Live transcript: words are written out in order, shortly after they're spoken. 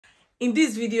In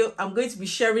this video, I'm going to be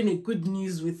sharing a good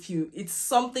news with you. It's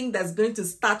something that's going to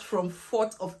start from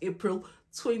 4th of April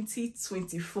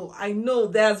 2024. I know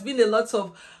there has been a lot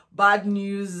of bad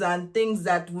news and things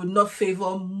that would not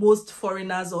favor most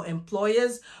foreigners or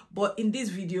employers, but in this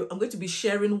video I'm going to be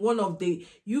sharing one of the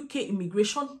UK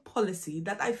immigration policy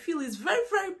that I feel is very,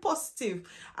 very positive,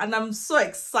 and I'm so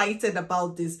excited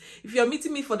about this. If you're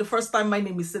meeting me for the first time, my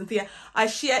name is Cynthia. I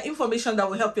share information that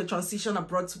will help your transition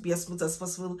abroad to be as smooth as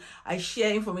possible. I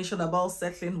share information about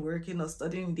settling, working or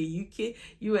studying in the UK,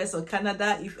 US or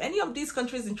Canada. If any of these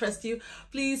countries interest you,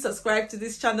 please subscribe to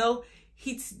this channel,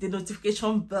 hit the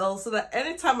notification bell so that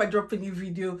anytime I drop a new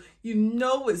video, you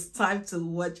know it's time to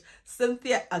watch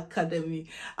Cynthia Academy.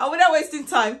 And without wasting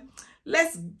time,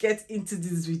 let's get into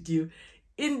this video.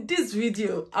 In this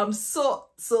video, I'm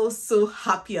so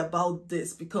happy about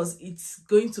this because it's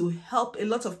going to help a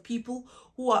lot of people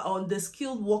who are on the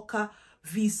skilled worker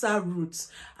visa route,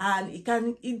 and it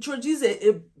can introduce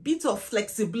a bit of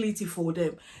flexibility for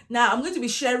them. Now, I'm going to be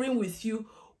sharing with you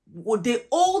the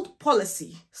old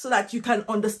policy so that you can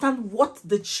understand what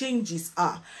the changes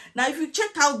are. Now, if you check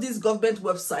out this government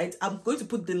website, I'm going to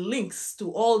put the links to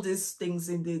all these things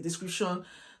in the description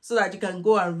so that you can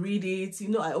go and read it. You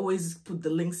know, I always put the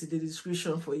links in the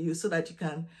description for you so that you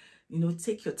can, you know,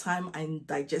 take your time and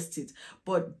digest it.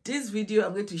 But this video,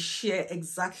 I'm going to share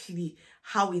exactly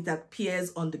how it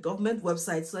appears on the government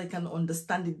website so I can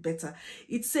understand it better.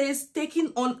 It says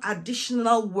taking on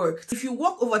additional work. If you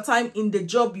work overtime in the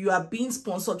job you are being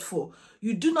sponsored for,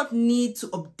 you do not need to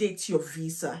update your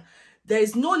visa. There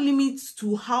is no limit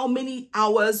to how many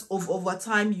hours of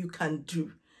overtime you can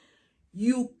do.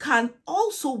 You can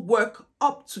also work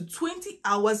up to 20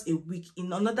 hours a week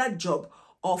in another job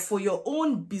or for your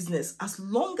own business, as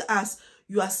long as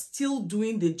you are still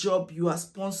doing the job you are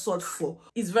sponsored for.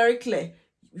 It's very clear.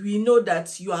 We know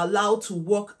that you are allowed to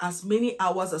work as many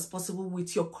hours as possible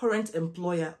with your current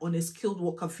employer on a skilled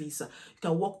worker visa. You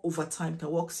can work overtime, you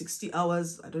can work 60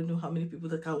 hours. I don't know how many people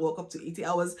that can work up to 80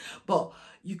 hours, but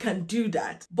you can do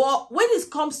that. But when it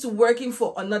comes to working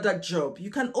for another job, you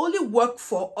can only work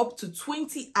for up to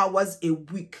 20 hours a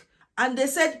week. And they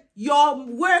said your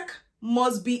work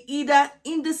must be either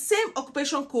in the same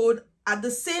occupation code at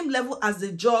the same level as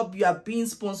the job you are being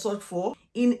sponsored for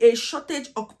in a shortage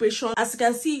occupation. As you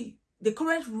can see, the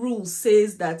current rule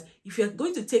says that if you're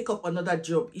going to take up another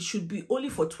job, it should be only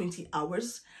for 20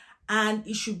 hours and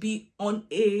it should be on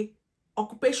a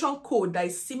occupation code that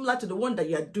is similar to the one that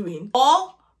you're doing,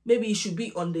 or maybe it should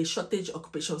be on the shortage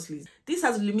occupations list. This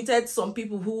has limited some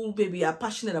people who maybe are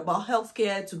passionate about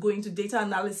healthcare to go into data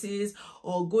analysis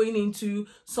or going into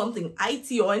something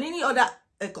IT or any other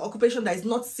occupation that is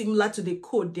not similar to the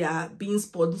code they are being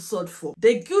sponsored for.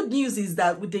 The good news is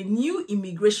that with the new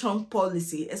immigration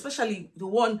policy, especially the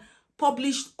one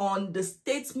published on the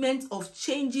Statement of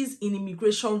Changes in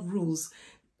Immigration Rules,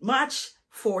 March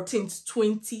 14th,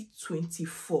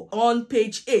 2024, on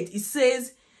page 8, it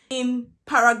says, in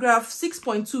paragraph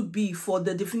 6.2b for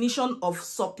the definition of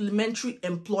supplementary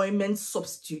employment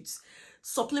substitutes.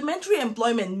 Supplementary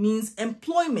employment means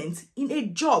employment in a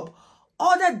job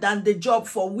other than the job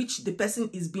for which the person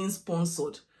is being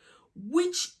sponsored,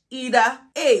 which either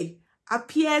A,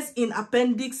 appears in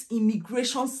appendix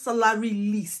immigration salary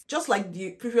list, just like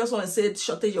the previous one said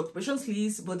shortage occupations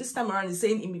list, but this time around it's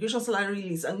saying immigration salary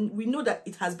list, and we know that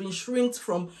it has been shrinked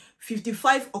from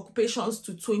 55 occupations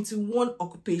to 21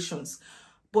 occupations.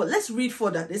 But let's read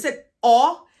further. They said,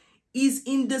 or is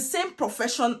in the same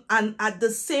profession and at the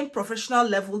same professional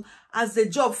level as the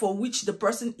job for which the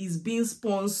person is being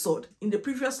sponsored. In the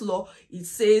previous law, it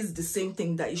says the same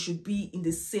thing, that it should be in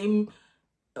the same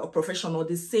profession or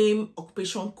the same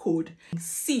occupation code.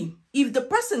 C, if the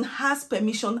person has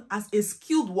permission as a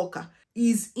skilled worker,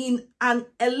 is in an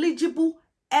eligible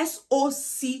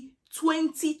SOC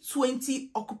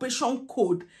 2020 occupation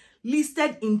code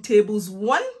listed in tables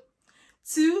 1,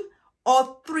 2,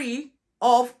 or 3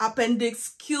 of appendix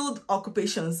skilled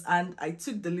occupations. And I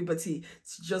took the liberty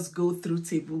to just go through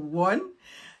table 1,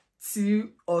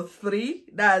 2, or 3.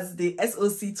 That's the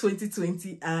SOC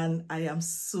 2020, and I am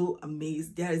so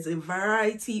amazed. There is a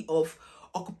variety of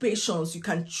occupations you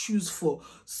can choose for.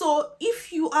 So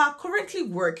if you are currently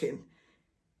working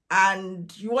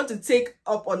and you want to take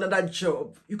up another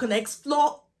job, you can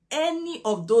explore any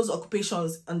of those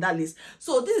occupations on that list.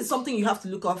 So this is something you have to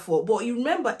look out for. But you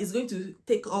remember, it's going to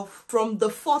take off from the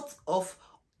 4th of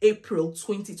April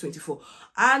 2024.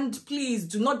 And please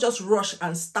do not just rush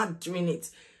and start doing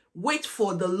it. Wait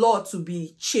for the law to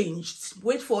be changed.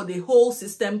 Wait for the whole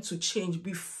system to change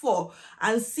before,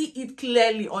 and see it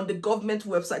clearly on the government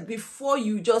website before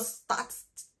you just start,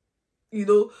 you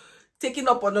know, taking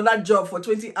up another job for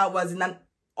 20 hours in an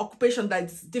occupation that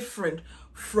is different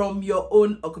from your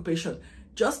own occupation.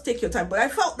 Just take your time. But I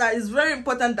felt that it's very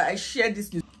important that I share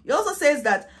this news. It also says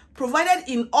that provided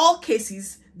in all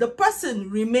cases, the person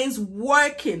remains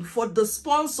working for the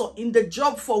sponsor in the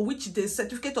job for which the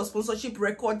certificate of sponsorship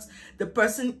records the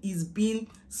person is being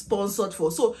sponsored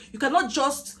for. So you cannot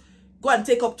just go and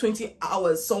take up 20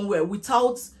 hours somewhere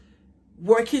without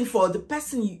working for the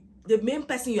person, the main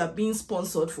person you are being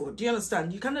sponsored for. Do you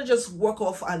understand? You cannot just walk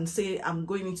off and say, I'm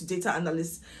going into data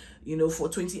analyst, you know, for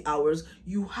 20 hours.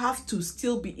 You have to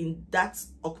still be in that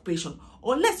occupation,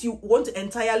 unless you want to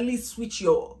entirely switch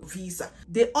your visa.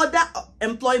 The other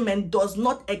employment does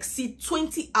not exceed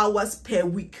 20 hours per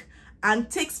week and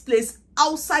takes place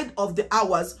outside of the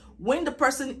hours when the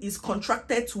person is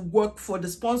contracted to work for the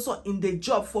sponsor in the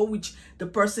job for which the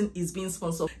person is being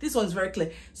sponsored. This one is very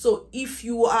clear. So if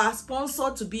you are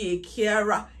sponsored to be a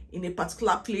carer in a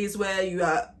particular place where you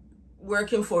are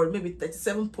working for maybe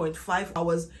 37.5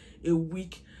 hours a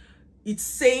week, it's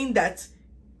saying that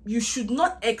you should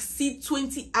not exceed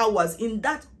 20 hours in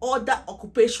that other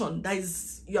occupation that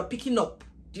is you are picking up.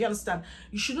 Do you understand?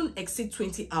 You shouldn't exceed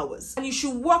 20 hours. And you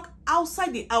should work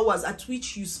outside the hours at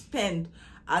which you spend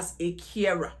as a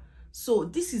carer. So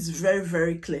this is very,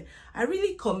 very clear. I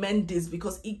really commend this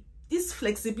because this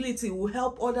flexibility will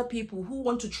help other people who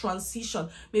want to transition,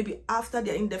 maybe after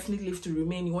their indefinite leave to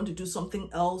remain. You want to do something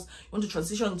else, you want to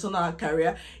transition into another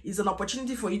career. It's an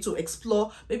opportunity for you to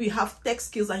explore. Maybe you have tech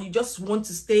skills and you just want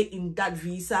to stay in that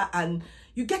visa, and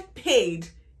you get paid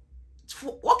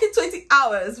for working 20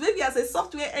 hours, maybe as a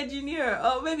software engineer,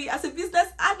 or maybe as a business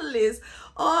analyst,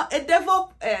 or a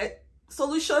DevOps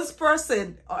solutions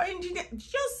person or engineer.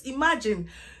 Just imagine,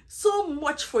 so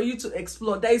much for you to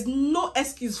explore. There is no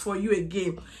excuse for you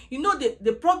again. You know,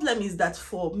 the problem is that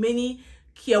for many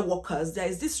care workers, there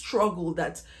is this struggle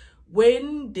that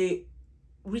when they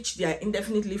reach their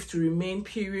indefinite leave to remain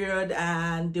period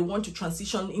and they want to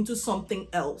transition into something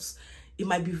else, it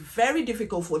might be very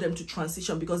difficult for them to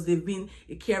transition because they've been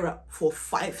a carer for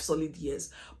 5 solid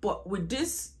years. But with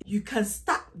this, you can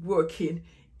start working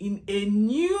in a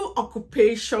new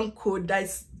occupation code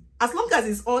that's, as long as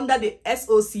it's under the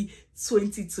SOC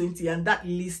 2020, and that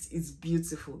list is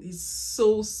beautiful. It's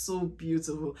so, so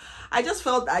beautiful. I just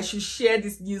felt I should share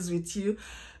this news with you.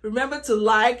 Remember to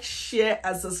like, share,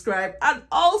 and subscribe, and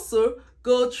also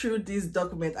go through this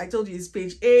document. I told you it's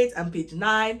page 8 and page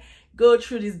 9. Go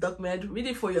through this document, read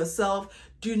it for yourself.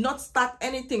 Do not start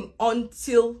anything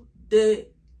until the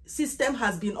system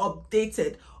has been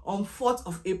updated on 4th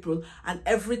of April and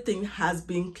everything has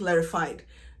been clarified.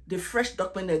 The fresh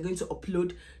document they're going to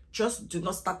upload, just do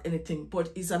not start anything. But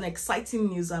it's an exciting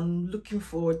news. I'm looking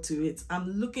forward to it. I'm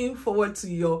looking forward to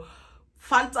your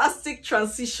fantastic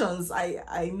transitions.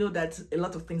 I know that a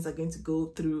lot of things are going to go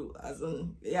through,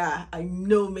 yeah, I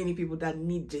know many people that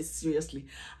need this seriously,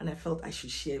 and I felt I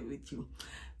should share it with you.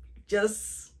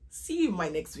 Just see you in my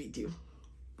next video.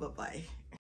 Bye bye.